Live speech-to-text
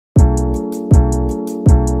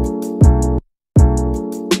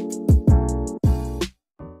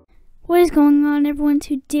What is going on, everyone?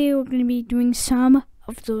 Today we're going to be doing some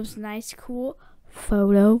of those nice, cool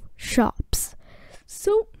Photoshops.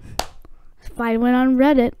 So, find one on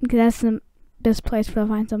Reddit, because that's the best place to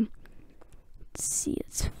find them. Let's see,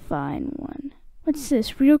 let's find one. What's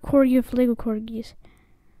this? Real corgi of Lego corgis.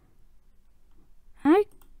 I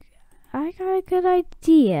got a good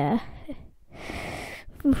idea.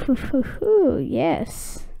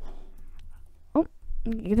 Yes. Oh,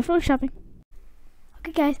 get the Photoshopping.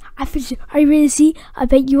 Okay, guys, I finished it. Are you ready to see? I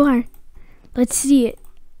bet you are. Let's see it.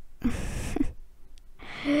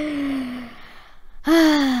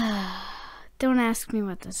 Don't ask me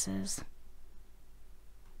what this is.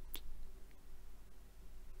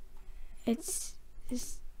 It's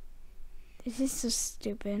just so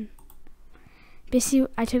stupid. Basically,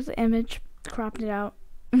 I took the image, cropped it out,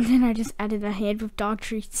 and then I just added a hand with dog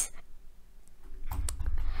treats.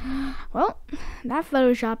 Well, that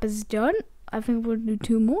Photoshop is done. I think we'll do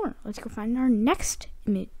 2 more. Let's go find our next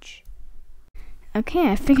image. Okay,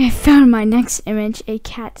 I think I found my next image, a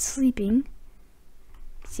cat sleeping.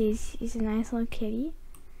 See, he's a nice little kitty.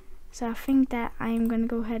 So I think that I'm gonna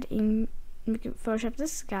go ahead and Photoshop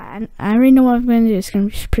this guy. And I already know what I'm gonna do. It's gonna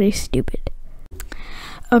be pretty stupid.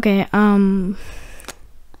 Okay,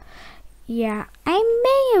 yeah, I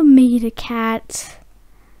may have made a cat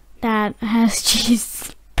that has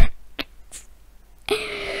cheese.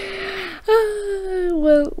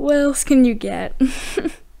 Well, what else can you get?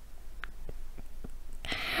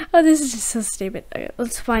 Oh, this is just so stupid. Okay,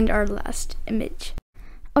 let's find our last image.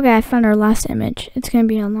 Okay, I found our last image. It's gonna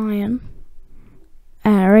be a lion.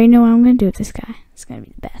 I already know what I'm gonna do with this guy. It's gonna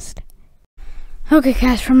be the best. Okay,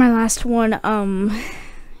 guys, for my last one,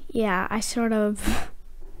 yeah, I sort of...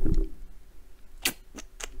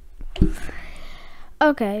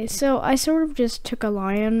 Okay, so I sort of just took a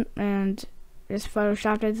lion and just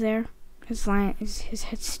photoshopped it there. His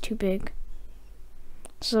head's too big.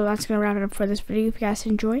 So that's gonna wrap it up for this video. If you guys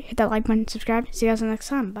enjoy, hit that like button, subscribe. See you guys next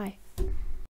time. Bye.